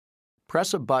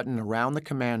Press a button around the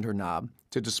commander knob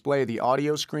to display the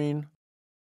audio screen,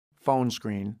 phone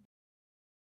screen,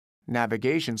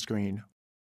 navigation screen,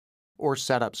 or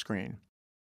setup screen.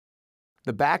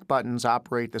 The back buttons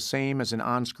operate the same as an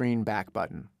on-screen back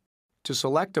button. To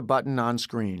select a button on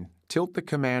screen, tilt the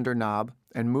commander knob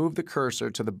and move the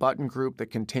cursor to the button group that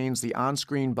contains the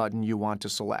on-screen button you want to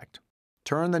select.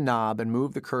 Turn the knob and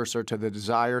move the cursor to the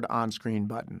desired on-screen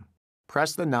button.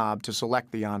 Press the knob to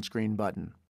select the on-screen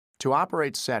button. To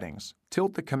operate settings,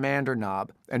 tilt the commander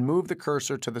knob and move the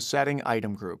cursor to the setting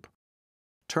item group.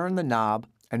 Turn the knob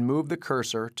and move the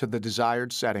cursor to the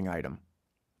desired setting item.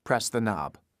 Press the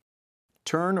knob.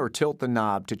 Turn or tilt the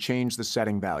knob to change the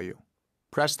setting value.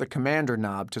 Press the commander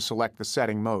knob to select the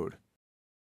setting mode.